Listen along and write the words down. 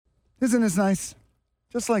Isn't this nice?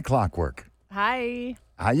 Just like clockwork. Hi.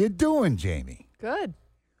 How you doing, Jamie? Good.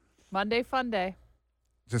 Monday fun day.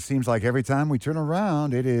 Just seems like every time we turn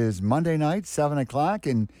around, it is Monday night, 7 o'clock,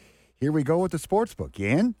 and here we go with the sports book. You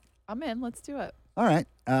in? I'm in. Let's do it. All right.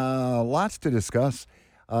 Lots to discuss.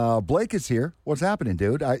 Blake is here. What's happening,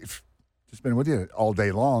 dude? I've just been with you all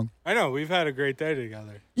day long. I know. We've had a great day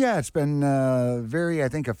together. Yeah, it's been very, I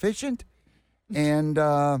think, efficient. And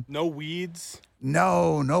No weeds.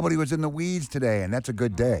 no, nobody was in the weeds today, and that's a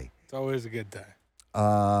good day. It's always a good day.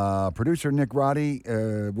 Producer Nick Roddy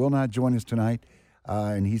will not join us tonight,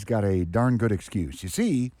 and he's got a darn good excuse. You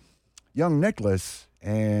see, young Nicholas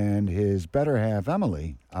and his better half,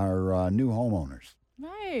 Emily, are new homeowners.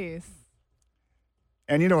 Nice.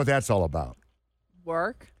 And you know what that's all about.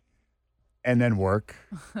 Work. And then work.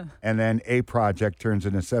 And then a project turns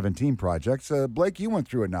into 17 projects. Blake, you went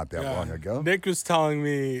through it not that long ago. Nick was telling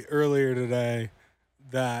me earlier today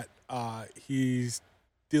that he's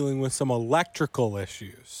dealing with some electrical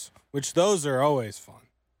issues, which those are always fun.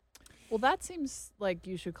 Well, that seems like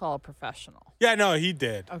you should call a professional. Yeah, no, he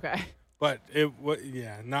did. Okay. But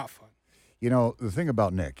not fun. You know, the thing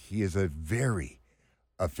about Nick, he is a very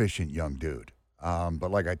efficient young dude. But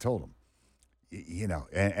like I told him, you know,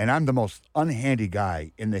 and I'm the most unhandy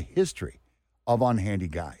guy in the history of unhandy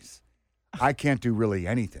guys. I can't do really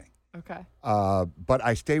anything. Okay. But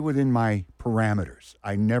I stay within my parameters.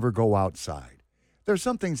 I never go outside. There's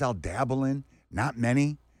some things I'll dabble in, not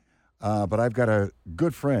many. But I've got a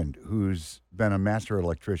good friend who's been a master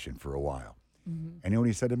electrician for a while. Mm-hmm. And you know what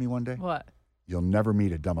he said to me one day? What? You'll never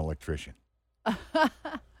meet a dumb electrician.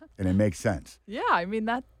 And it makes sense. Yeah, I mean,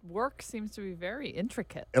 that work seems to be very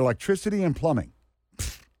intricate. Electricity and plumbing.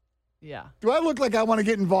 Yeah. Do I look like I want to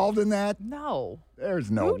get involved in that? No.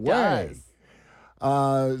 There's no Who way.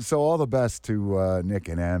 does? So all the best to Nick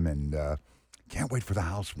and Em, and can't wait for the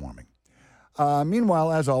housewarming.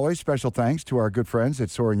 Meanwhile, as always, special thanks to our good friends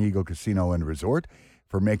at Soaring Eagle Casino and Resort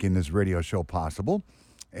for making this radio show possible.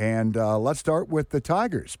 And let's start with the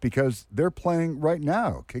Tigers, because they're playing right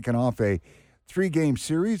now, kicking off a 3-game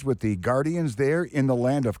series with the Guardians there in the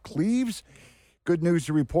land of Cleves. Good news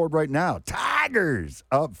to report right now. Tigers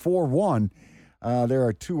up 4-1. There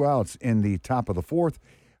are 2 outs in the top of the 4th.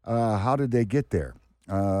 How did they get there?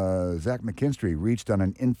 Zach McKinstry reached on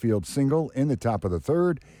an infield single in the top of the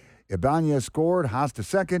 3rd. Ibanez scored. Haas to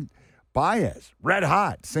second. Baez, red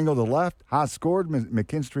hot, single to left. Haas scored.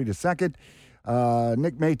 McKinstry to second.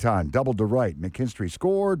 Nick Maton doubled to right. McKinstry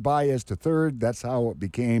scored. Baez to third. That's how it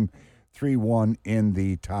became 3-1 in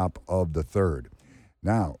the top of the 3rd.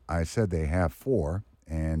 Now, I said they have 4,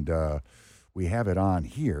 and we have it on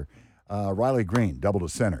here. Riley Green doubled to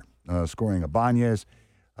center, scoring Ibanez.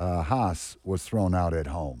 Haas was thrown out at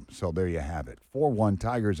home. So there you have it. 4-1,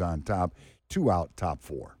 Tigers on top, 2 out, top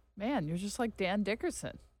 4. Man, you're just like Dan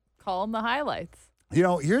Dickerson, calling the highlights. You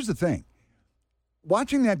know, here's the thing.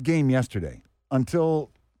 Watching that game yesterday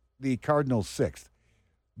until the Cardinals' 6th,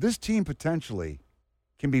 this team potentially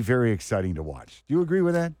can be very exciting to watch. Do you agree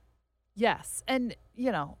with that? Yes. And,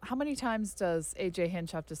 you know, how many times does A.J.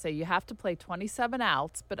 Hinch have to say you have to play 27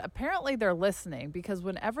 outs? But apparently they're listening, because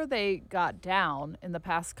whenever they got down in the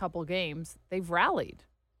past couple games, they've rallied.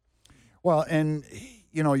 Well, and,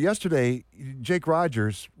 you know, yesterday, Jake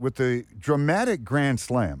Rogers with the dramatic grand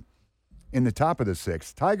slam in the top of the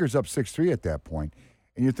 6th, Tigers up 6-3 at that point,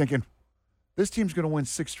 and you're thinking, this team's going to win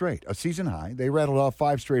 6 straight, a season high. They rattled off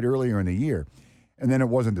 5 straight earlier in the year, and then it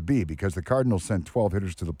wasn't to be, because the Cardinals sent 12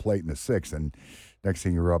 hitters to the plate in the 6th, and next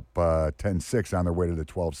thing you're up 10-6 on their way to the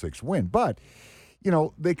 12-6 win. But, you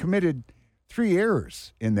know, they committed 3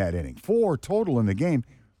 errors in that inning, 4 total in the game.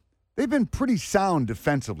 They've been pretty sound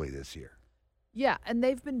defensively this year. Yeah, and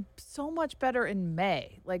they've been so much better in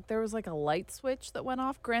May. Like, there was like a light switch that went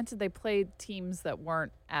off. Granted, they played teams that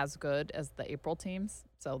weren't as good as the April teams,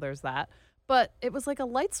 so there's that. But it was like a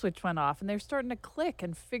light switch went off, and they're starting to click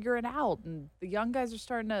and figure it out, and the young guys are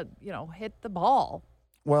starting to, you know, hit the ball.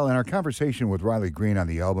 Well, in our conversation with Riley Green on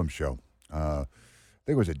the album show, I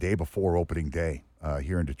think it was a day before opening day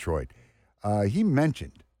here in Detroit, he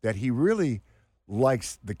mentioned that he really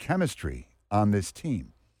likes the chemistry on this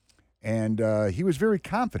team. And he was very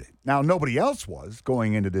confident. Now, nobody else was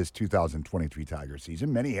going into this 2023 Tiger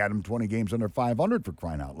season. Many had him 20 games under 500 for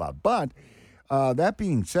crying out loud. But that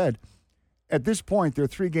being said, at this point, they're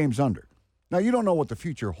 3 games under. Now, you don't know what the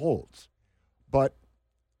future holds. But,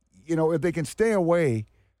 you know, if they can stay away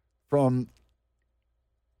from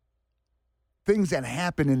things that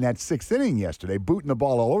happened in that 6th inning yesterday, booting the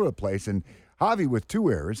ball all over the place, and Javi with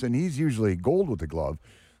 2 errors, and he's usually gold with the glove,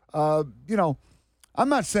 you know, I'm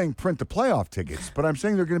not saying print the playoff tickets, but I'm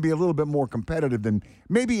saying they're going to be a little bit more competitive than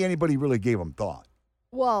maybe anybody really gave them thought.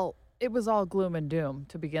 Well, it was all gloom and doom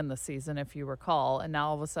to begin the season, if you recall. And now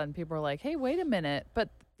all of a sudden people are like, hey, wait a minute. But,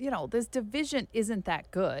 this division isn't that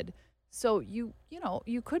good. So you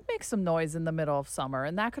could make some noise in the middle of summer,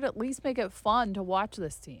 and that could at least make it fun to watch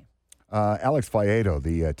this team. Alex Faedo,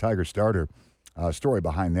 the Tiger starter, story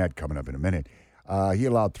behind that coming up in a minute. He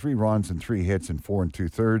allowed 3 runs and 3 hits in 4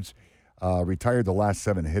 2/3. Retired the last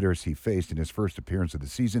 7 hitters he faced in his first appearance of the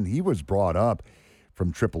season. He was brought up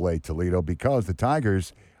from AAA Toledo because the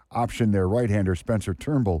Tigers optioned their right-hander Spencer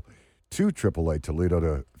Turnbull to AAA Toledo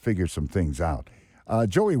to figure some things out.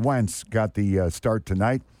 Joey Wentz got the start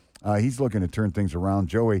tonight. He's looking to turn things around.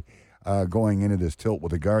 Joey going into this tilt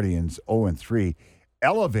with the Guardians 0-3.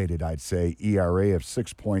 Elevated, I'd say, ERA of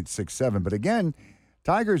 6.67. But again,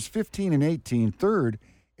 Tigers 15-18, third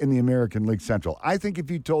in the American League Central. I think if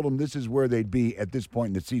you told them this is where they'd be at this point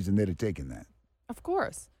in the season, they'd have taken that. Of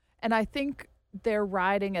course. And I think they're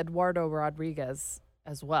riding Eduardo Rodriguez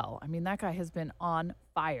as well. I mean, that guy has been on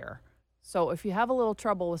fire. So if you have a little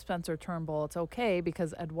trouble with Spencer Turnbull, it's okay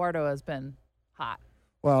because Eduardo has been hot.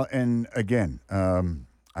 Well, and again,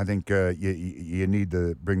 I think you need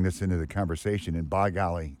to bring this into the conversation. And by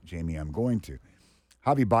golly, Jamie, I'm going to.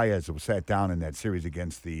 Javi Baez was sat down in that series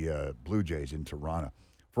against the Blue Jays in Toronto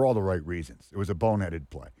for all the right reasons. It was a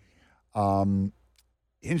boneheaded play.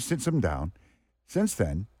 Hinch sits him down. Since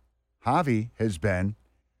then, Javi has been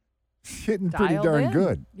hitting pretty Dialed darn in.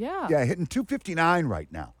 good. Yeah. Yeah, hitting 259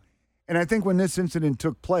 right now. And I think when this incident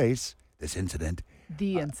took place, the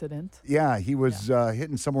incident, Yeah, he was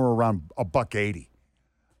hitting somewhere around $180.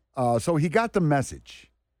 So he got the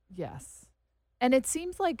message. Yes. And it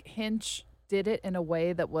seems like Hinch did it in a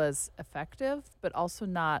way that was effective, but also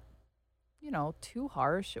not, too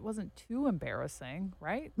harsh. It wasn't too embarrassing,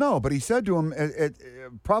 right? No, but he said to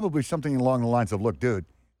him probably something along the lines of, look, dude,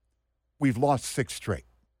 we've lost 6 straight.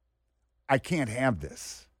 I can't have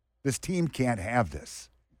this. This team can't have this.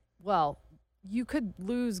 Well, you could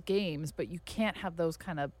lose games, but you can't have those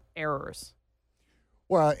kind of errors.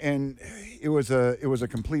 Well, and it was a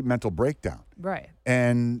complete mental breakdown. Right.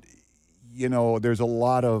 And, there's a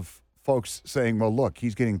lot of folks saying, well, look,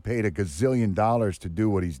 he's getting paid $1 gazillion to do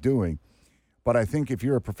what he's doing. But I think if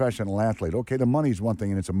you're a professional athlete, okay, the money's one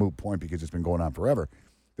thing and it's a moot point because it's been going on forever.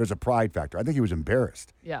 There's a pride factor. I think he was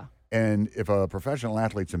embarrassed. Yeah. And if a professional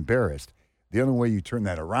athlete's embarrassed, the only way you turn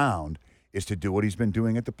that around is to do what he's been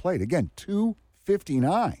doing at the plate. Again,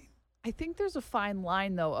 259. I think there's a fine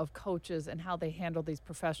line, though, of coaches and how they handle these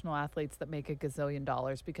professional athletes that make $1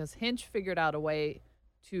 gazillion because Hinch figured out a way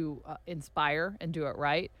to inspire and do it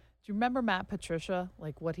right. Do you remember Matt Patricia,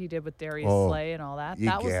 like what he did with Darius Slay and all that?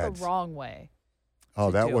 That was the wrong way.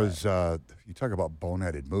 Oh, that was, you talk about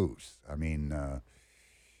boneheaded moves. I mean,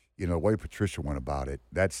 the way Patricia went about it,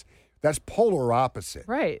 that's polar opposite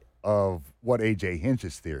of what A.J.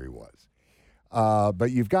 Hinch's theory was.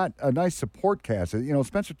 But you've got a nice support cast.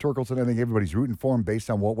 Spencer Torkelson, I think everybody's rooting for him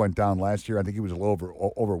based on what went down last year. I think he was a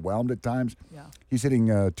little overwhelmed at times. Yeah. He's hitting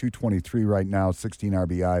 223 right now, 16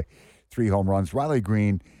 RBI, 3 home runs. Riley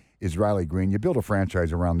Green is Riley Green. You build a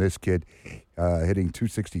franchise around this kid, hitting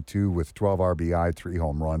 262 with 12 RBI, 3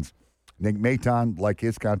 home runs. Nick Maton, like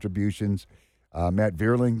his contributions. Matt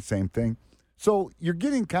Vierling, same thing. So you're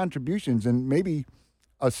getting contributions and maybe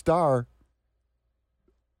a star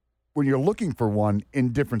when you're looking for one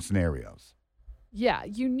in different scenarios. Yeah,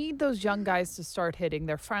 you need those young guys to start hitting.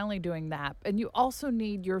 They're finally doing that. And you also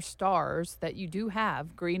need your stars that you do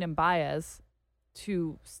have, Green and Baez,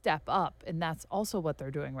 to step up. And that's also what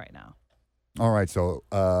they're doing right now. All right, so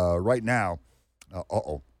right now,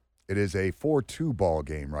 it is a 4-2 ball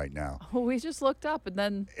game right now. Oh, we just looked up and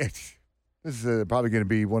then... This is probably going to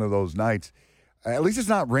be one of those nights. At least it's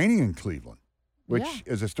not raining in Cleveland, which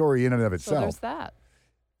is a story in and of itself. So there's that.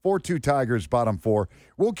 4-2 Tigers, bottom 4.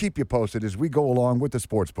 We'll keep you posted as we go along with the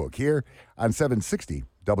Sportsbook here on 760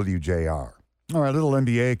 WJR. All right, little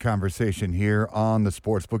NBA conversation here on the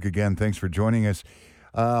Sportsbook. Again, thanks for joining us.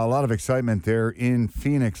 A lot of excitement there in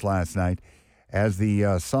Phoenix last night as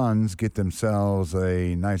the Suns get themselves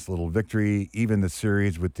a nice little victory, even the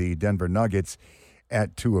series with the Denver Nuggets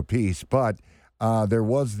at 2 apiece. But there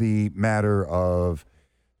was the matter of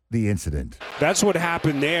the incident. That's what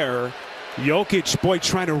happened there. Jokic, boy,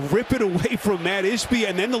 trying to rip it away from Matt Ishbia,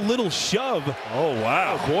 and then the little shove. Oh,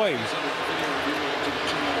 wow. Oh, boy.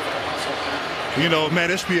 Matt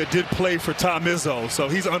Ishbia did play for Tom Izzo, so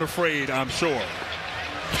he's unafraid, I'm sure.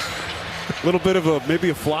 A little bit of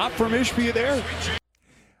maybe a flop from Ishbia there.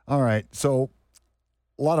 All right, so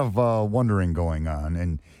a lot of wondering going on.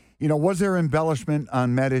 And, Was there embellishment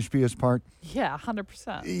on Matt Ishbia's part? Yeah,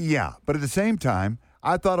 100%. Yeah, but at the same time,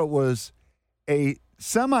 I thought it was a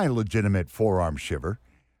semi-legitimate forearm shiver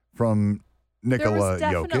from Nikola Jokic.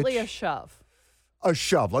 There was definitely a shove. A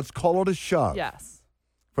shove. Let's call it a shove. Yes.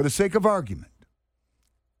 For the sake of argument,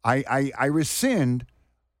 I rescind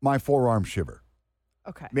my forearm shiver.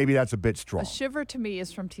 Okay. Maybe that's a bit strong. A shiver to me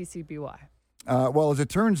is from TCBY. Well, as it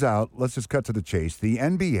turns out, let's just cut to the chase. The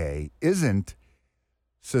NBA isn't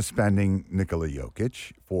suspending Nikola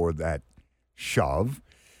Jokic for that shove.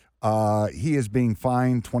 He is being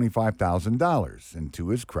fined $25,000. And to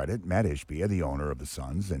his credit, Matt Ishbia, the owner of the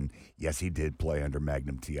Suns, and yes, he did play under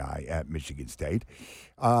Magnum T.I. at Michigan State,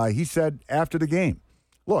 he said after the game,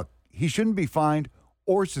 look, he shouldn't be fined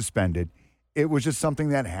or suspended. It was just something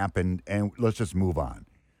that happened, and let's just move on.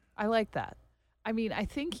 I like that. I mean, I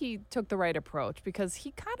think he took the right approach because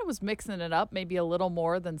he kind of was mixing it up maybe a little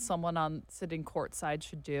more than someone on sitting courtside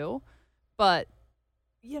should do. But,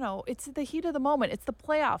 it's the heat of the moment. It's the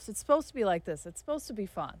playoffs. It's supposed to be like this. It's supposed to be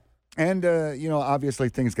fun. And, obviously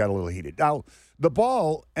things got a little heated. Now, the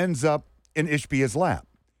ball ends up in Ishbia's lap.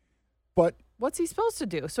 But what's he supposed to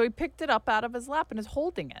do? So he picked it up out of his lap and is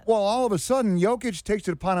holding it. Well, all of a sudden, Jokic takes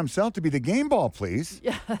it upon himself to be the game ball, please.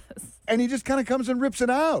 Yes. And he just kind of comes and rips it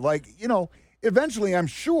out. Eventually, I'm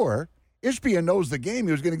sure Ishbia knows the game.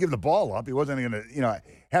 He was going to give the ball up. He wasn't going to,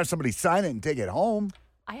 have somebody sign it and take it home.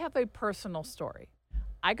 I have a personal story.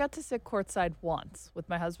 I got to sit courtside once with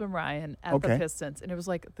my husband Ryan at the Pistons, and it was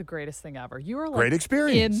like the greatest thing ever. You were like great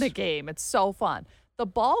experience in the game. It's so fun. The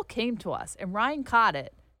ball came to us, and Ryan caught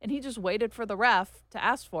it, and he just waited for the ref to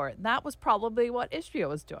ask for it. And that was probably what Ishbia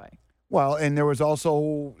was doing. Well, and there was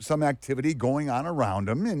also some activity going on around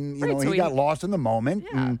him, and he got lost in the moment.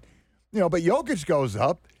 Yeah. And, but Jokic goes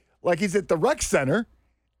up like he's at the rec center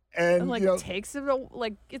and takes it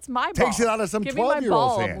like it's my ball. Takes it out of some 12-year-old's Give me my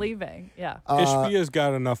ball. hand. I'm leaving. Yeah. Ishbia's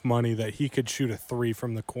got enough money that he could shoot a 3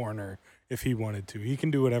 from the corner if he wanted to. He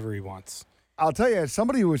can do whatever he wants. I'll tell you,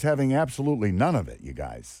 somebody who was having absolutely none of it, you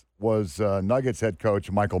guys, was Nuggets head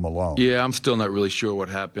coach Michael Malone. Yeah, I'm still not really sure what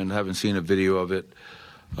happened. I haven't seen a video of it.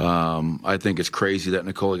 I think it's crazy that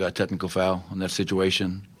Nikola got technical foul in that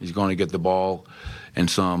situation. He's going to get the ball, and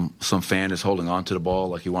some fan is holding on to the ball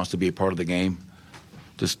like he wants to be a part of the game.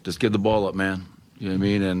 Just give the ball up, man. You know what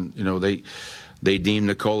I mean? And they deemed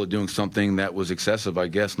Nikola doing something that was excessive, I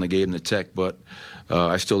guess, and they gave him the tech. But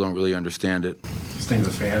I still don't really understand it. Do you think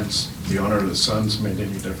the fans, the owner of the Suns, made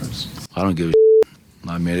any difference? I don't give a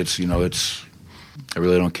I mean, I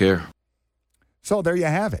really don't care. So there you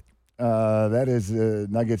have it. That is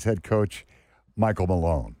Nuggets head coach Michael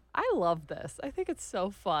Malone. I love this. I think it's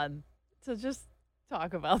so fun to just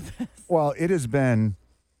talk about this. Well, it has been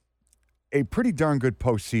a pretty darn good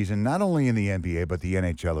postseason, not only in the NBA, but the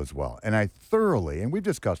NHL as well. And I thoroughly, and we've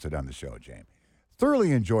discussed it on the show, James,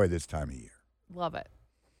 thoroughly enjoy this time of year. Love it.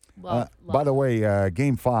 By the way,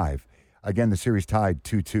 Game 5, again, the series tied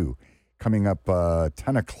 2-2, coming up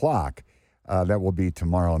 10 o'clock. That will be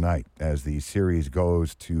tomorrow night as the series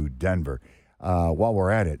goes to Denver. While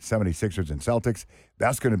we're at it, 76ers and Celtics,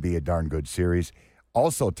 that's going to be a darn good series.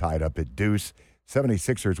 Also tied up at deuce,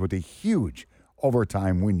 76ers with a huge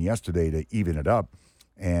overtime win yesterday to even it up,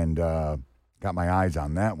 and got my eyes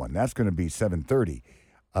on that one. That's going to be 7:30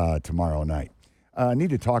 tomorrow night. I need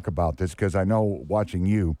to talk about this because I know watching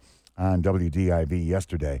you on WDIV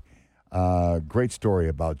yesterday, great story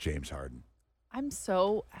about James Harden. I'm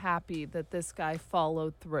so happy that this guy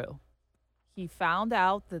followed through. He found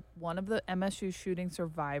out that one of the MSU shooting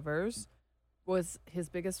survivors was his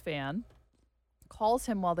biggest fan, calls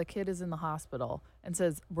him while the kid is in the hospital and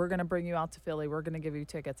says, we're going to bring you out to Philly. We're going to give you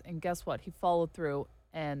tickets. And guess what? He followed through,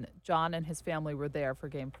 and John and his family were there for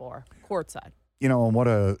Game 4, courtside. And what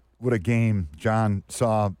a game John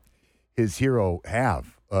saw his hero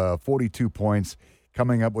have. 42 points,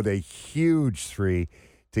 coming up with a huge three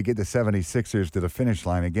to get the 76ers to the finish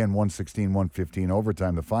line. Again, 116-115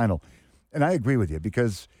 overtime, the final. And I agree with you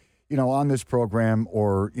because, on this program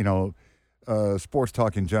or, sports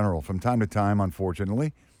talk in general, from time to time,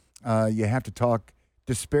 unfortunately, you have to talk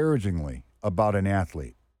disparagingly about an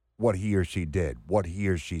athlete, what he or she did, what he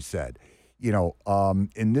or she said.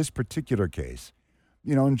 In this particular case,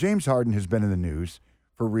 and James Harden has been in the news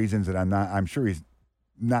for reasons that I'm sure he's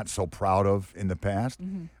not so proud of in the past.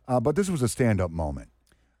 Mm-hmm. But this was a stand-up moment.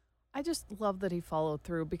 I just love that he followed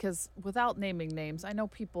through because without naming names, I know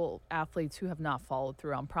athletes who have not followed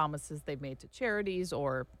through on promises they've made to charities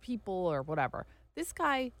or people or whatever. This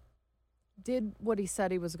guy did what he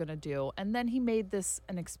said he was going to do, and then he made this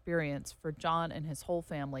an experience for John and his whole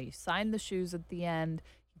family. He signed the shoes at the end.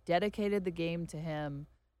 He dedicated the game to him.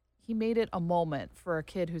 he made it a moment for a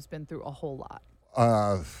kid who's been through a whole lot.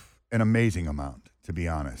 An amazing amount, to be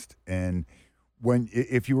honest. And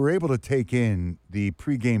if you were able to take in the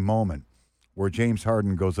pregame moment where James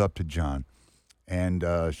Harden goes up to John and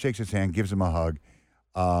shakes his hand, gives him a hug,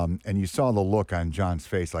 and you saw the look on John's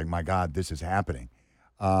face like, my God, this is happening.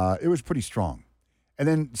 It was pretty strong. And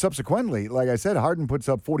then subsequently, like I said, Harden puts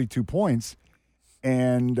up 42 points,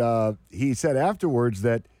 and he said afterwards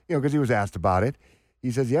that, because he was asked about it,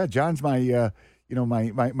 he says, yeah, John's my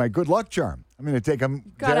my good luck charm. I'm going to take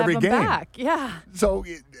him to every game. Back. Yeah. So,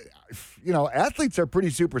 athletes are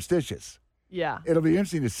pretty superstitious. Yeah. It'll be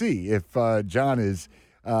interesting to see if John is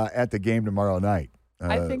at the game tomorrow night.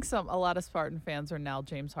 I think a lot of Spartan fans are now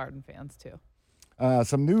James Harden fans too.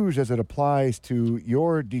 Some news as it applies to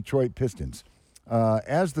your Detroit Pistons.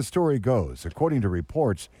 As the story goes, according to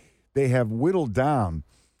reports, they have whittled down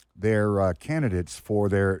their candidates for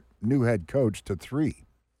their new head coach to 3.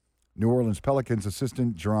 New Orleans Pelicans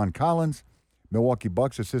assistant Jerron Collins, Milwaukee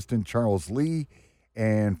Bucks assistant Charles Lee,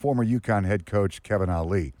 and former UConn head coach Kevin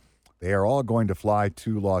Ali. They are all going to fly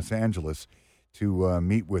to Los Angeles to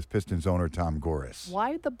meet with Pistons owner Tom Gores.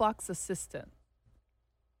 Why the Bucks assistant?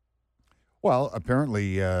 Well,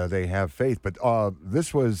 apparently they have faith, but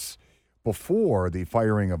this was before the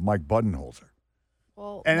firing of Mike Budenholzer.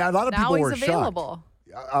 Well, and a lot of people were he's available.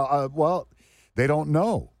 Shocked. Well, they don't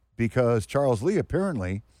know because Charles Lee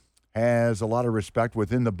apparently has a lot of respect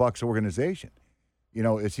within the Bucks organization.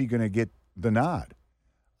 Is he going to get the nod?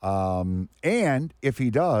 And if he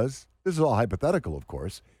does, this is all hypothetical, of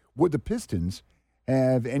course, would the Pistons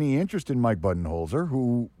have any interest in Mike Budenholzer,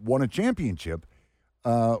 who won a championship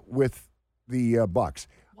with the Bucks?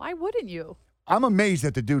 Why wouldn't you? I'm amazed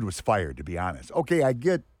that the dude was fired, to be honest. Okay, I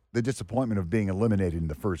get the disappointment of being eliminated in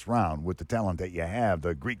the first round with the talent that you have,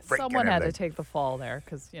 the Greek freak. Someone had to take the fall there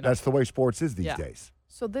because, That's the way sports is these days.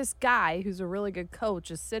 So this guy, who's a really good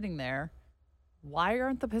coach, is sitting there. Why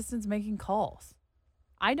aren't the Pistons making calls?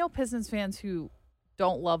 I know Pistons fans who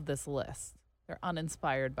don't love this list. They're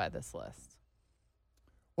uninspired by this list.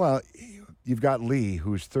 Well, you've got Lee,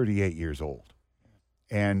 who's 38 years old.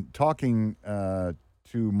 And talking to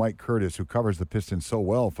Mike Curtis, who covers the Pistons so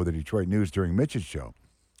well for the Detroit News during Mitch's show,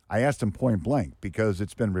 I asked him point blank because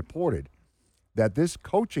it's been reported that this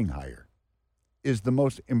coaching hire is the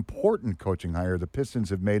most important coaching hire the Pistons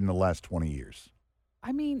have made in the last 20 years.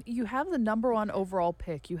 I mean, you have the number 1 overall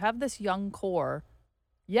pick. You have this young core.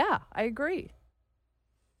 Yeah, I agree.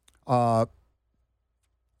 Dwayne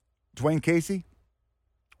Casey,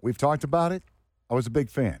 we've talked about it. I was a big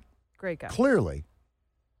fan. Great guy. Clearly,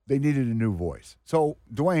 they needed a new voice. So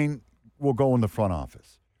Dwayne will go in the front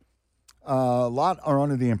office. A lot are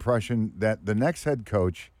under the impression that the next head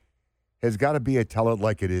coach has got to be a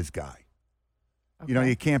tell-it-like-it-is guy. Okay.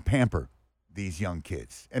 You can't pamper these young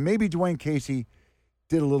kids. And maybe Dwayne Casey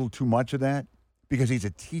did a little too much of that because he's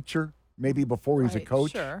a teacher, maybe before he's a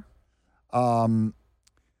coach. Sure.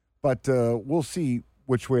 But we'll see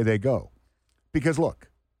which way they go. Because,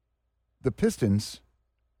 look, the Pistons,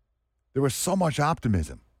 there was so much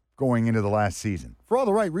optimism going into the last season for all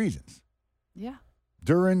the right reasons. Yeah.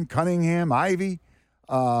 Duran, Cunningham, Ivy,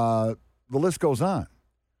 the list goes on.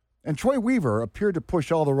 And Troy Weaver appeared to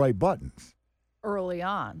push all the right buttons. Early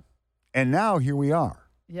on. And now here we are.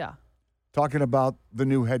 Yeah. Talking about the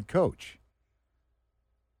new head coach.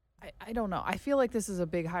 I don't know. I feel like this is a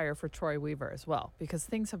big hire for Troy Weaver as well because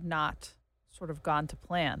things have not sort of gone to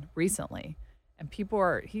plan recently. And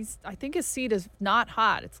I think his seat is not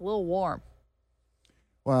hot. It's a little warm.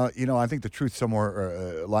 Well, I think the truth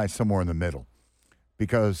somewhere lies somewhere in the middle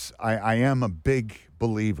because I am a big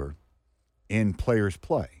believer in players'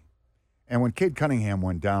 play. And when Cade Cunningham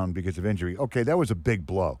went down because of injury, okay, that was a big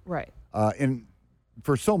blow. Right. And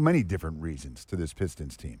for so many different reasons to this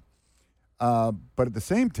Pistons team. But at the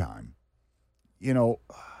same time, it's going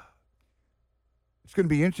to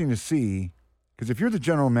be interesting to see because if you're the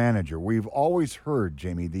general manager, we've always heard,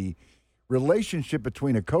 Jamie, the relationship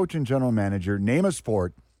between a coach and general manager, name a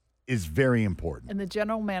sport, is very important. And the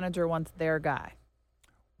general manager wants their guy.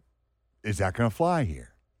 Is that going to fly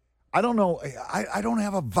here? I don't know. I don't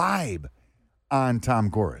have a vibe on Tom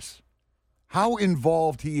Gores. How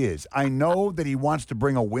involved he is. I know that he wants to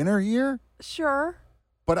bring a winner here. Sure.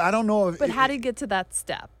 But I don't know if... But how did he get to that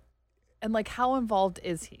step? And, how involved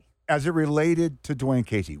is he? As it related to Dwayne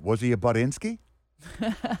Casey, was he a Budinsky?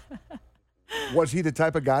 Was he the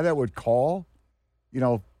type of guy that would call,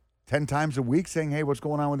 10 times a week saying, hey, what's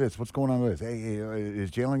going on with this? What's going on with this? Hey,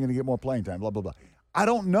 is Jalen going to get more playing time? Blah, blah, blah. I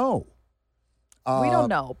don't know. We don't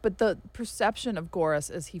know. But the perception of Gores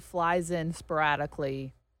is he flies in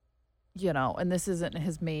sporadically, and this isn't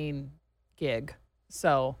his main gig.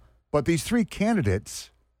 So But these three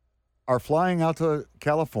candidates are flying out to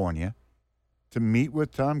California to meet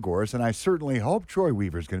with Tom Gores, and I certainly hope Troy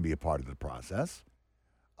Weaver is going to be a part of the process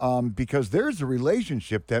because there's a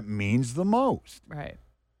relationship that means the most. Right.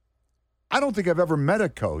 I don't think I've ever met a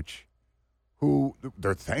coach who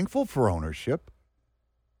they're thankful for ownership.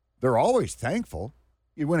 They're always thankful.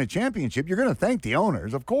 You win a championship, you're going to thank the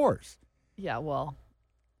owners, of course. Yeah, well,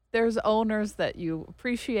 there's owners that you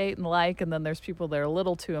appreciate and like, and then there's people that are a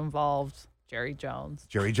little too involved. Jerry Jones.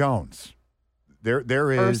 There is.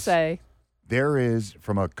 Irsay. There is,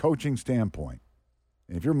 from a coaching standpoint,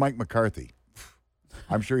 and if you're Mike McCarthy,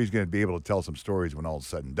 I'm sure he's going to be able to tell some stories when all's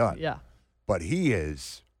said and done. Yeah. But he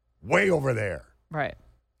is way over there. Right.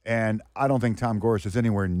 And I don't think Tom Gores is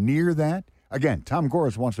anywhere near that. Again, Tom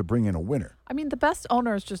Gores wants to bring in a winner. I mean, the best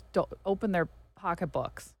owners just don't open their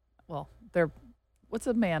pocketbooks. Well, what's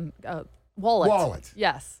a man? Wallet. Wallet.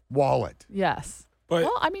 Yes. Wallet. Yes. But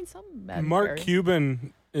well, I mean, some men. Mark carry-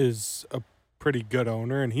 Cuban is a pretty good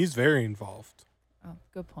owner, and he's very involved. Oh,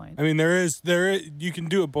 good point. I mean, you can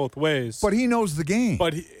do it both ways. But he knows the game.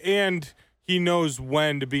 But he knows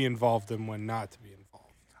when to be involved and when not to be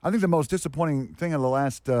involved. I think the most disappointing thing in the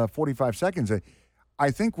last 45 seconds,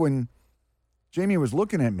 I think when Jamie was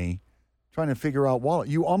looking at me trying to figure out wallet,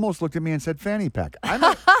 you almost looked at me and said fanny pack. I'm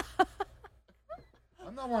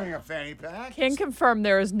not wearing a fanny pack. Can confirm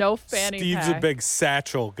there is no fanny Steve's pack. a big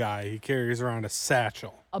satchel guy. He carries around a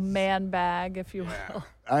satchel. A man bag, if you will.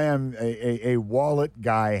 I am a wallet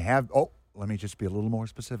guy. Let me just be a little more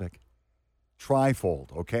specific.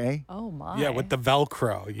 Trifold, okay? Oh, my. Yeah, with the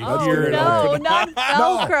Velcro. You Oh, hear it no, open. not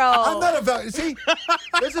Velcro. No, I'm not a Velcro. See,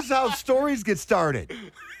 this is how stories get started.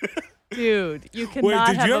 Dude, you cannot Wait,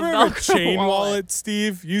 did have you a ever have a Velcro chain wallet,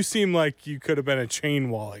 Steve? You seem like you could have been a chain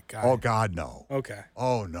wallet guy. Oh, God, no. Okay.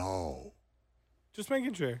 Oh, no. Just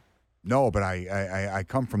making sure. No, but I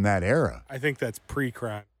come from that era. I think that's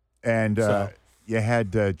pre-crime. And So- you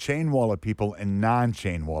had chain wallet people and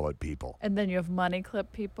non-chain wallet people. And then you have money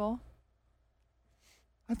clip people.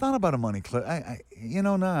 I thought about a money clip. I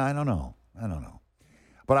don't know.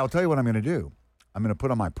 But I'll tell you what I'm going to do. I'm going to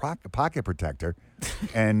put on my pocket protector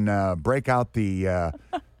and break out the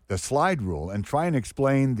slide rule and try and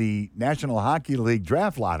explain the National Hockey League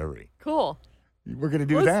draft lottery. Cool. We're going to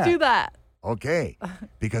do Let's that. do that. Okay.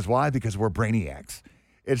 Because why? Because we're brainiacs.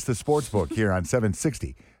 It's the Sports Book here on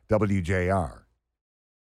 760 WJR.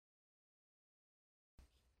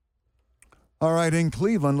 All right, in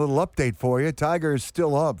Cleveland, little update for you. Tigers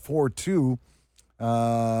still up 4-2.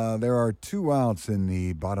 There are 2 outs in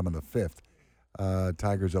the bottom of the fifth.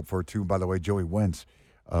 Tigers up 4-2. By the way, Joey Wentz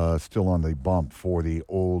still on the bump for the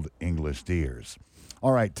Old English Steers.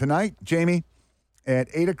 All right, tonight, Jamie, at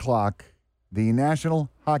 8 o'clock, the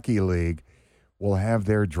National Hockey League will have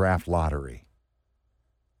their draft lottery.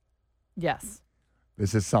 Yes.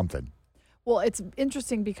 This is something. Well, it's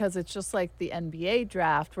interesting because it's just like the NBA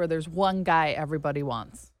draft where there's one guy everybody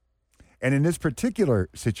wants. And in this particular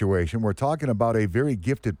situation, we're talking about a very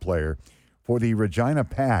gifted player for the Regina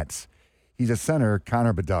Pats. He's a center,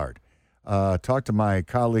 Connor Bedard. Talked to my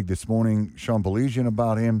colleague this morning, Sean Belizian,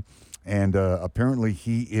 about him, and apparently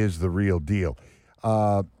he is the real deal.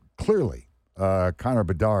 Clearly, Connor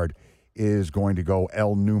Bedard is going to go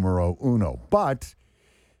el numero uno. But,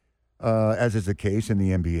 as is the case in the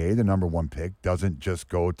NBA, the number one pick doesn't just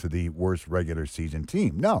go to the worst regular season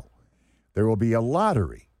team. No, there will be a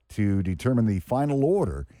lottery to determine the final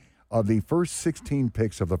order of the first 16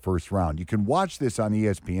 picks of the first round. You can watch this on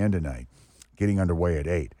ESPN tonight, getting underway at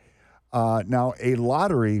 8. Now, a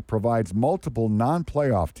lottery provides multiple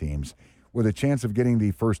non-playoff teams with a chance of getting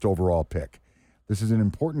the first overall pick. This is an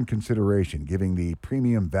important consideration, giving the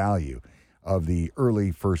premium value of the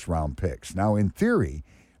early first-round picks. Now, in theory,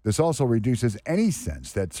 this also reduces any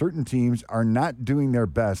sense that certain teams are not doing their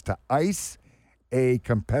best to ice a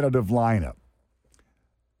competitive lineup.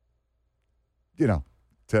 You know,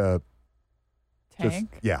 to Tank?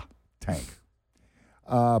 tank.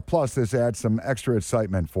 Plus, this adds some extra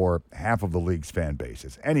excitement for half of the league's fan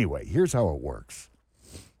bases. Anyway, here's how it works.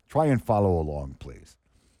 Try and follow along, please.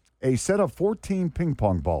 A set of 14 ping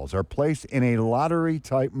pong balls are placed in a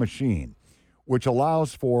lottery-type machine, which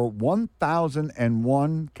allows for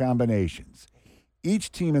 1,001 combinations.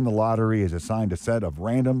 Each team in the lottery is assigned a set of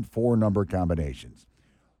random 4-number combinations.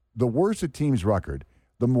 The worse a team's record,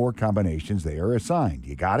 the more combinations they are assigned.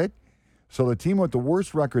 You got it? So the team with the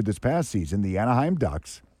worst record this past season, the Anaheim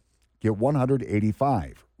Ducks, get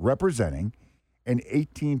 185, representing an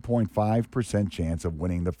 18.5% chance of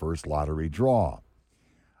winning the first lottery draw.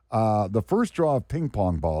 The first draw of ping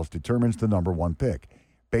pong balls determines the number one pick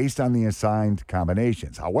based on the assigned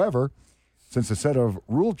combinations. However, Since a set of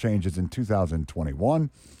rule changes in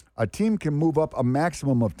 2021, a team can move up a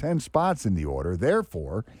maximum of 10 spots in the order.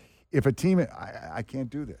 Therefore, if a team... I can't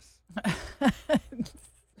do this.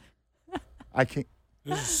 I can't...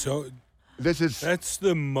 That's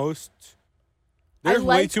the most... There's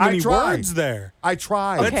way too many words there. I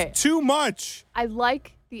tried. That's too much. I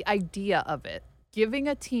like the idea of it. Giving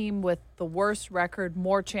a team with the worst record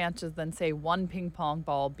more chances than, say, one ping pong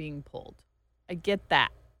ball being pulled. I get that.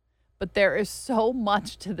 But there is so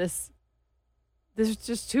much to this. There's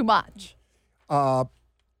just too much. And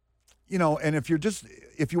if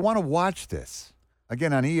you want to watch this,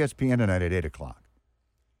 again, on ESPN tonight at 8 o'clock,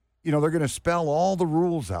 they're going to spell all the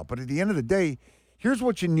rules out. But at the end of the day, here's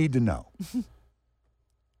what you need to know.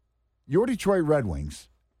 Your Detroit Red Wings,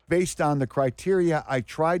 based on the criteria I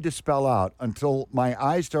tried to spell out until my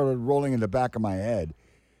eyes started rolling in the back of my head,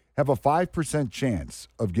 have a 5% chance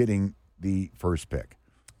of getting the first pick.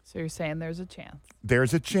 So you're saying there's a chance?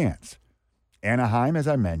 There's a chance. Anaheim, as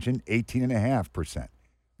I mentioned, 18.5%.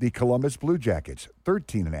 The Columbus Blue Jackets,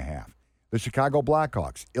 13.5%. The Chicago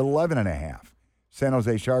Blackhawks, 11.5%. San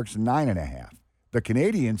Jose Sharks, 9.5%. The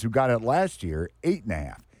Canadians, who got it last year,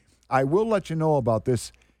 8.5%. I will let you know about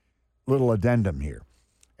this little addendum here.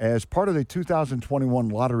 As part of the 2021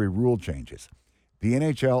 lottery rule changes, the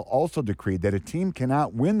NHL also decreed that a team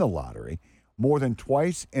cannot win the lottery more than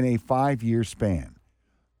twice in a 5-year span.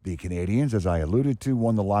 The Canadians, as I alluded to,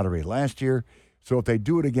 won the lottery last year, so if they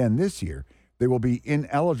do it again this year, they will be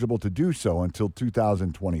ineligible to do so until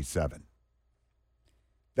 2027.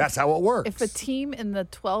 That's how it works. If a team in the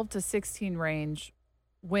 12 to 16 range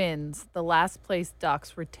wins, the last place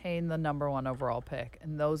Ducks retain the number 1 overall pick,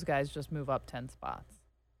 and those guys just move up 10 spots.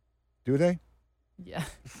 Do they? Yeah,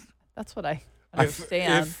 that's what I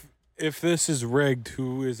understand. If this is rigged,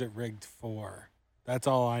 who is it rigged for? That's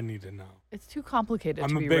all I need to know. It's too complicated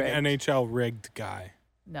I'm to a be big rigged. NHL rigged guy.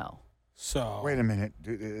 No. So wait a minute.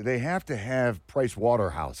 They have to have Price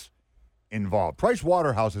Waterhouse involved. Price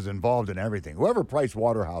Waterhouse is involved in everything. Whoever Price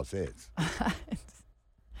Waterhouse is.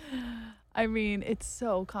 I mean, it's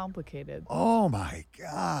so complicated. Oh, my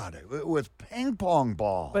God. With ping pong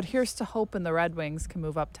balls. But here's to hoping the Red Wings can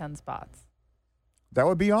move up 10 spots. That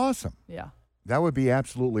would be awesome. Yeah. That would be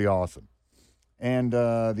absolutely awesome. And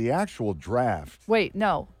the actual draft. Wait,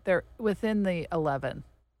 no. They're within the 11.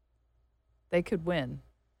 They could win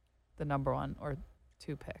the number 1 or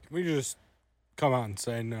 2 pick. Can we just come out and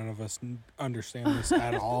say none of us understand this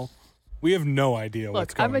at all? We have no idea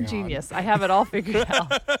what's going on. Look, I'm a genius. I have it all figured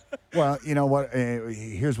out. Well, you know what?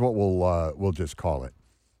 Here's what we'll just call it.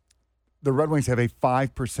 The Red Wings have a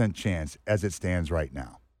 5% chance as it stands right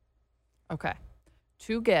now. Okay.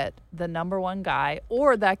 To get the number 1 guy,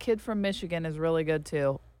 or that kid from Michigan is really good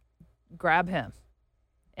too. Grab him.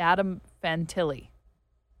 Adam Fantilli.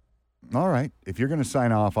 All right. If you're going to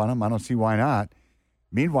sign off on him, I don't see why not.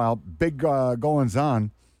 Meanwhile, big goings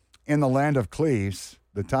on in the land of Cleves.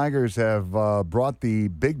 The Tigers have brought the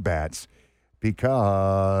big bats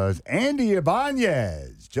because Andy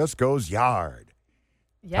Ibanez just goes yard.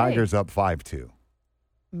 Yay. Tigers up 5-2.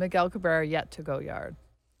 Miguel Cabrera yet to go yard,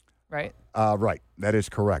 right? Right. That is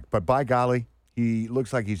correct. But by golly, he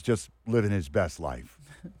looks like he's just living his best life.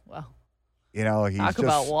 Well, He's talk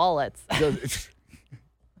about wallets.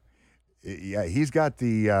 Yeah, he's got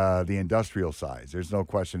the industrial size. There's no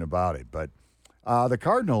question about it. But the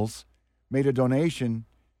Cardinals made a donation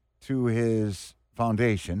to his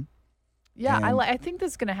foundation. Yeah, I think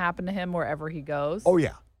this is going to happen to him wherever he goes. Oh,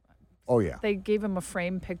 yeah. Oh, yeah. They gave him a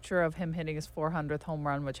framed picture of him hitting his 400th home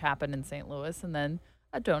run, which happened in St. Louis, and then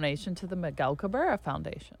a donation to the Miguel Cabrera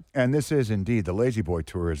Foundation. And this is indeed, the Lazy Boy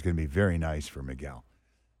Tour is going to be very nice for Miguel.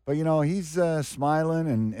 But, he's smiling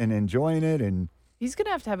and enjoying it. And he's going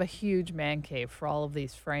to have a huge man cave for all of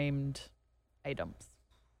these framed items.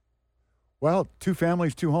 Well, 2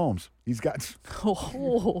 families, 2 homes. He's got.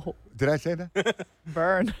 Oh. Did I say that?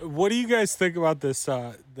 Burn. What do you guys think about this?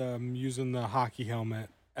 Them using the hockey helmet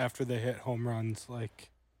after they hit home runs,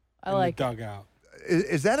 I like the dugout.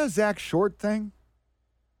 Is that a Zach Short thing?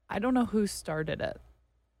 I don't know who started it,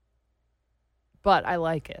 but I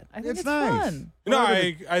like it. I think it's nice. fun. No,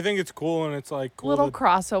 I think it's cool, and it's cool. Little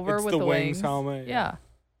crossover it's with the wings helmet. Yeah.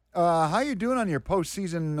 How you doing on your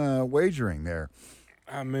postseason wagering there?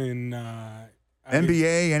 I mean,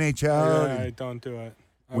 NBA, NHL. I don't do it.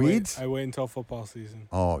 Weeds? I wait until football season.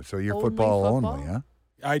 Oh, so you're Only football football? only,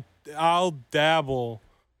 huh? I'll dabble,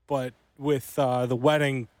 but with the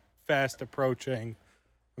wedding fast approaching,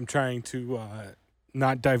 I'm trying to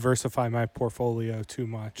not diversify my portfolio too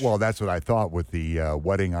much. Well, that's what I thought with the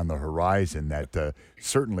wedding on the horizon, that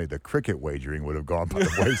certainly the cricket wagering would have gone by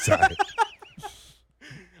the wayside.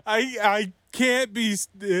 I can't be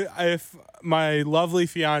if my lovely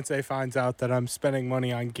fiance finds out that I'm spending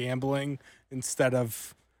money on gambling instead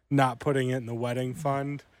of not putting it in the wedding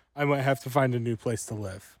fund. I might have to find a new place to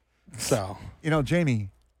live. So, Jamie,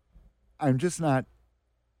 I'm just not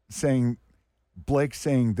saying Blake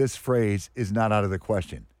saying this phrase is not out of the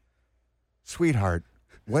question. Sweetheart,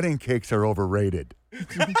 wedding cakes are overrated.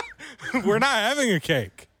 we're not having a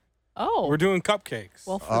cake. Oh. We're doing cupcakes.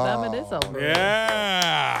 Well, for them, it is over.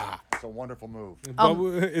 Yeah. It's a wonderful move. But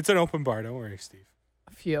it's an open bar. Don't worry, Steve.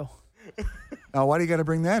 A few. Now, why do you got to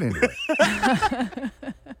bring that into it?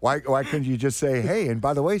 Why couldn't you just say, hey, and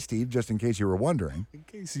by the way, Steve, just in case you were wondering. In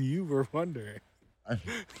case you were wondering.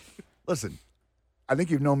 Listen, I think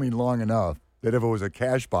you've known me long enough that if it was a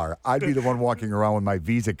cash bar, I'd be the one walking around with my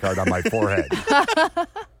Visa card on my forehead.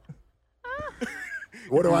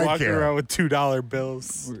 What do I walking care? around with $2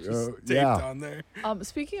 bills just taped on there.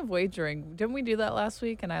 Speaking of wagering, didn't we do that last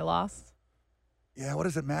week and I lost? Yeah, what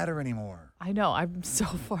does it matter anymore? I know. I'm so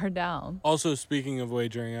far down. Also, speaking of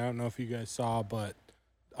wagering, I don't know if you guys saw, but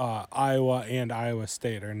Iowa and Iowa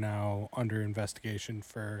State are now under investigation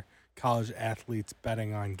for college athletes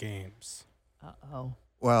betting on games. Uh-oh.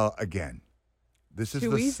 Well, again, this is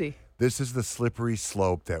Too easy. This is the slippery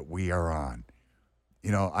slope that we are on.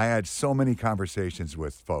 I had so many conversations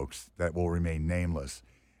with folks that will remain nameless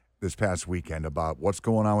this past weekend about what's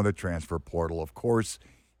going on with the transfer portal. Of course,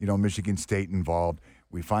 Michigan State involved.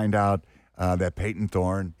 We find out that Peyton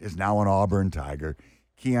Thorne is now an Auburn Tiger.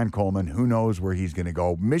 Keon Coleman, who knows where he's going to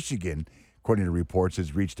go. Michigan, according to reports,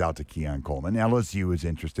 has reached out to Keon Coleman. LSU is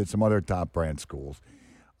interested. Some other top brand schools.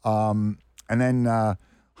 And then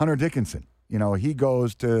Hunter Dickinson, he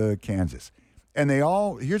goes to Kansas. And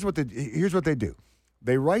here's what they do.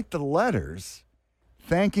 They write the letters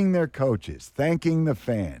thanking their coaches, thanking the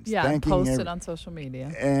fans. Yeah, and thanking post it on social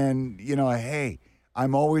media. And, hey,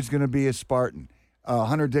 I'm always going to be a Spartan.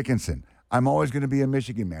 Hunter Dickinson, I'm always going to be a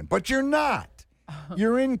Michigan man. But you're not.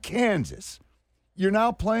 You're in Kansas. You're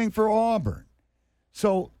now playing for Auburn.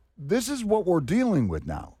 So this is what we're dealing with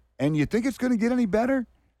now. And you think it's going to get any better?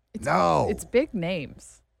 No. It's big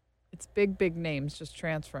names. It's big names just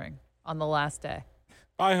transferring on the last day.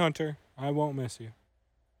 Bye, Hunter. I won't miss you.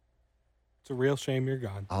 It's a real shame you're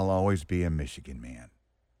gone. I'll always be a Michigan man.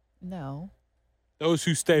 No. Those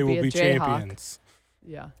who stay will be champions.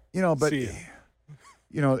 Yeah. But, See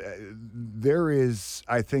ya. there is,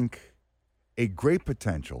 I think, a great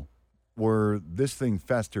potential where this thing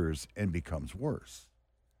festers and becomes worse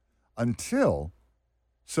until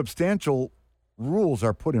substantial rules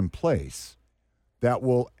are put in place that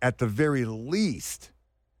will, at the very least,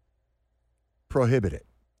 prohibit it.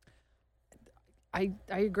 I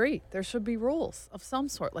agree. There should be rules of some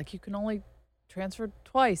sort. Like you can only transfer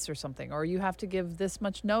twice or something, or you have to give this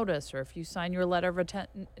much notice, or if you sign your letter of intent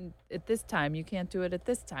at this time, you can't do it at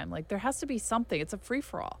this time. Like there has to be something. It's a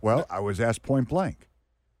free-for-all. Well, I was asked point blank,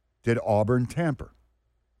 did Auburn tamper?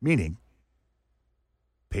 Meaning,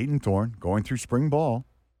 Peyton Thorne going through spring ball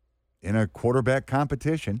in a quarterback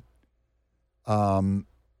competition.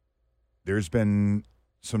 There's been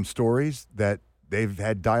some stories that they've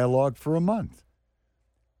had dialogue for a month.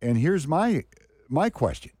 And here's my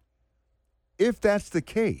question. If that's the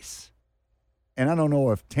case, and I don't know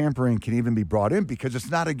if tampering can even be brought in because it's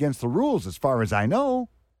not against the rules as far as I know.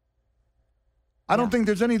 I don't think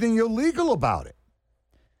there's anything illegal about it.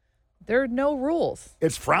 There are no rules.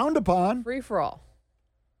 It's frowned upon. Free for all.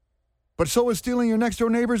 But so is stealing your next door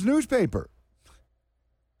neighbor's newspaper.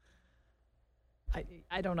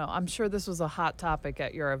 I don't know. I'm sure this was a hot topic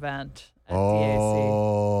at your event at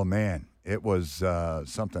Oh, man. It was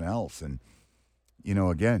something else. And,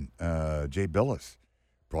 again, Jay Billis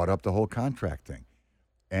brought up the whole contract thing.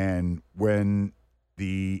 And when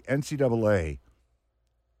the NCAA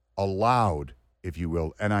allowed, if you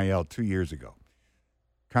will, NIL 2 years ago,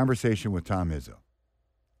 conversation with Tom Izzo.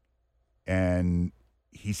 And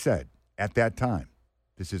he said, at that time,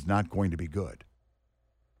 this is not going to be good.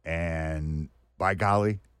 And by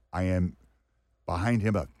golly, I am behind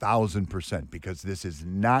him 1,000% because this is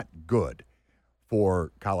not good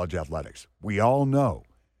for college athletics. We all know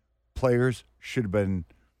players should have been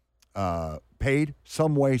paid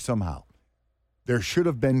some way, somehow. There should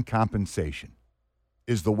have been compensation.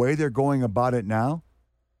 Is the way they're going about it now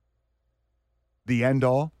the end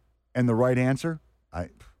all and the right answer?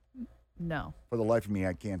 No. For the life of me,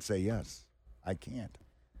 I can't say yes. I can't.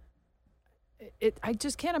 I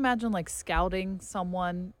just can't imagine like scouting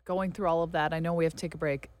someone, going through all of that. I know we have to take a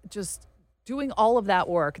break. Just doing all of that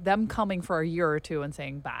work, them coming for a year or two and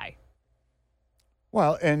saying bye.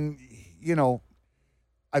 Well, and,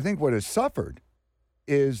 I think what has suffered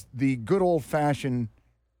is the good old-fashioned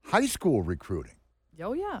high school recruiting.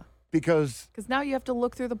 Oh, yeah. Because Because now you have to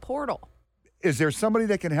look through the portal. is there somebody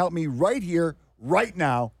that can help me right here, right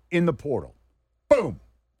now, in the portal? Boom.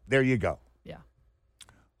 There you go. Yeah.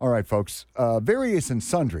 All right, folks. Various and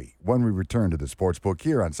sundry when we return to the sports book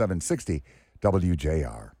here on 760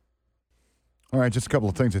 WJR. All right, just a couple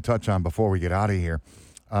of things to touch on before we get out of here.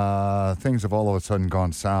 Things have all of a sudden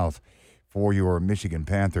gone south for your Michigan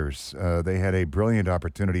Panthers. They had a brilliant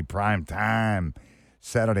opportunity, prime time,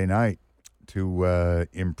 Saturday night, to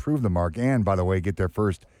improve the mark and, by the way, get their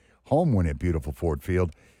first home win at beautiful Ford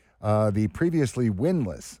Field. The previously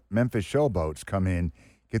winless Memphis Showboats come in,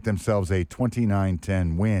 get themselves a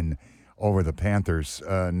 29-10 win over the Panthers.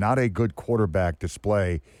 Not a good quarterback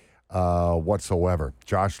display whatsoever.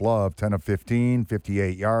 Josh Love, 10 of 15,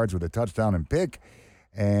 58 yards with a touchdown and pick.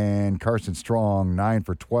 And Carson Strong, 9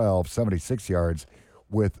 for 12, 76 yards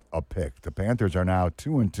with a pick. The Panthers are now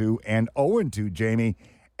 2-2 and 0-2, Jamie,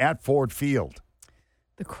 at Ford Field.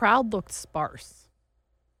 The crowd looked sparse.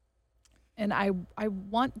 And I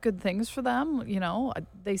want good things for them. You know,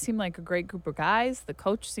 they seem like a great group of guys. The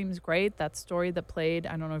coach seems great. That story that played,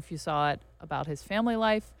 I don't know if you saw it, about his family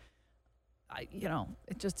life.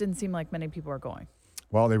 It just didn't seem like many people are going.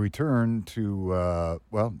 Well, they return to,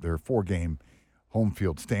 their 4-game home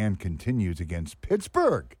field stand continues against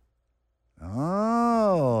Pittsburgh.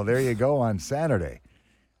 Oh, there you go on Saturday.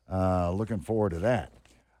 Looking forward to that.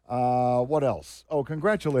 What else? Oh,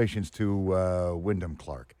 congratulations to Wyndham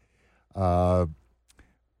Clark.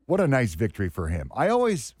 What a nice victory for him. I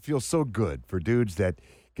always feel so good for dudes that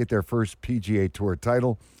get their first PGA Tour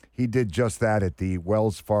title. He did just that at the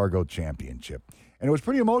Wells Fargo Championship. And it was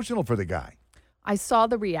pretty emotional for the guy. I saw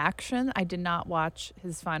the reaction. I did not watch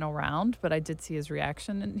his final round, but I did see his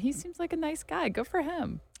reaction, and he seems like a nice guy. Good for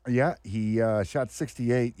him. Yeah, he shot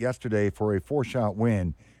 68 yesterday for a 4-shot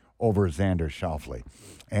win over Xander Schauffele.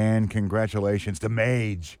 And congratulations to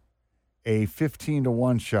Mage. A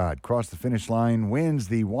 15-1 shot, crossed the finish line, wins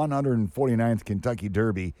the 149th Kentucky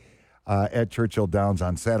Derby at Churchill Downs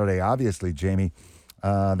on Saturday. Obviously, Jamie,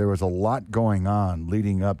 there was a lot going on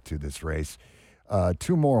leading up to this race.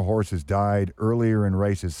 2 more horses died earlier in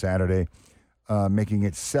races Saturday, making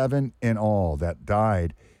it 7 in all that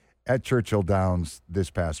died at Churchill Downs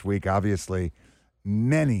this past week. Obviously,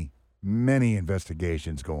 many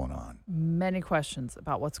investigations going on. Many questions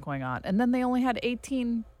about what's going on. And then they only had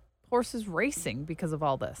 18 horses racing because of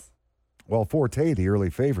all this. Well, Forte, the early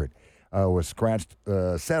favorite, was scratched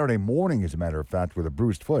Saturday morning, as a matter of fact, with a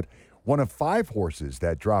bruised foot. One of 5 horses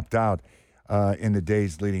that dropped out in the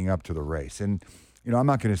days leading up to the race. And, I'm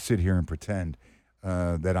not going to sit here and pretend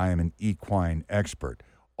that I am an equine expert.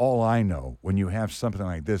 All I know, when you have something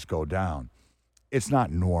like this go down, it's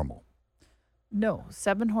not normal. No,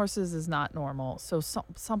 7 horses is not normal. So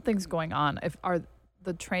something's going on. Are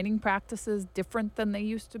the training practices different than they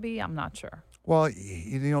used to be? I'm not sure. Well,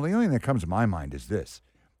 the only thing that comes to my mind is this.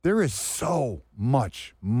 There is so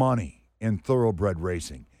much money in thoroughbred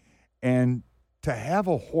racing. And to have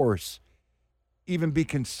a horse even be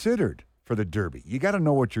considered for the Derby, you got to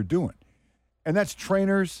know what you're doing. And that's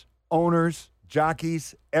trainers, owners,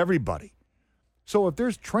 jockeys, everybody. So if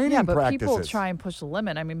there's training practices. People try and push the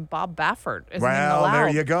limit. I mean, Bob Baffert isn't well, allowed. There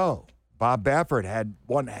you go. Bob Baffert had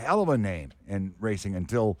one hell of a name in racing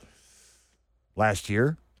until last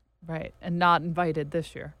year. Right, and not invited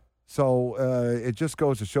this year. So it just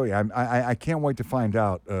goes to show you. I can't wait to find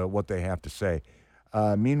out what they have to say.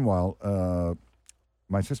 Meanwhile,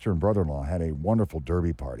 my sister and brother-in-law had a wonderful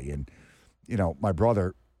Derby party. And, my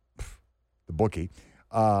brother, the bookie,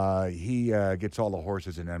 he gets all the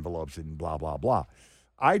horses in envelopes and blah, blah, blah.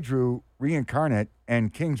 I drew Reincarnate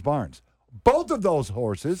and King's Barnes. Both of those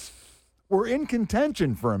horses were in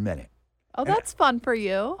contention for a minute. Oh, that's fun for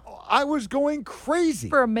you. I was going crazy.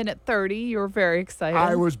 For a minute 30, you were very excited.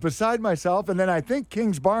 I was beside myself, and then I think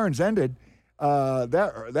King's Barnes ended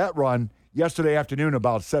that run yesterday afternoon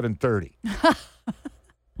about 7:30.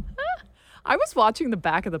 I was watching the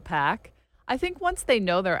back of the pack. I think once they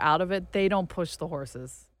know they're out of it, they don't push the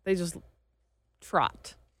horses. They just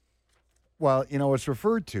trot. Well, it's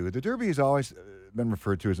referred to. The Derby has always been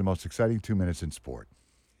referred to as the most exciting 2 minutes in sport.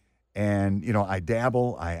 And, I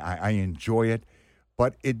dabble, I enjoy it,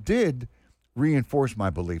 but it did reinforce my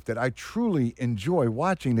belief that I truly enjoy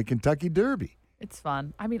watching the Kentucky Derby. It's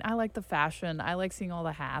fun. I mean, I like the fashion. I like seeing all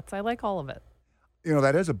the hats. I like all of it.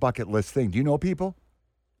 That is a bucket list thing. Do you know people?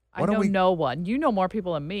 I know no one. You know more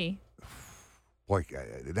people than me. Boy,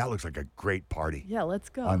 that looks like a great party. Yeah, let's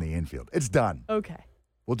go. On the infield. It's done. Okay.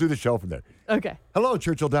 We'll do the show from there. Okay. Hello,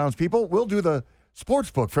 Churchill Downs people. We'll do the sports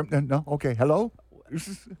book from, no, okay, hello?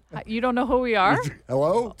 You don't know who we are?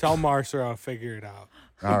 Hello? Tell Marcer I'll figure it out.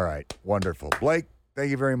 All right. Wonderful. Blake,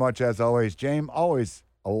 thank you very much as always. James, always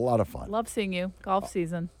a lot of fun. Love seeing you. Golf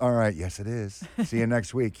season. All right. Yes, it is. See you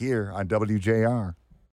next week here on WJR.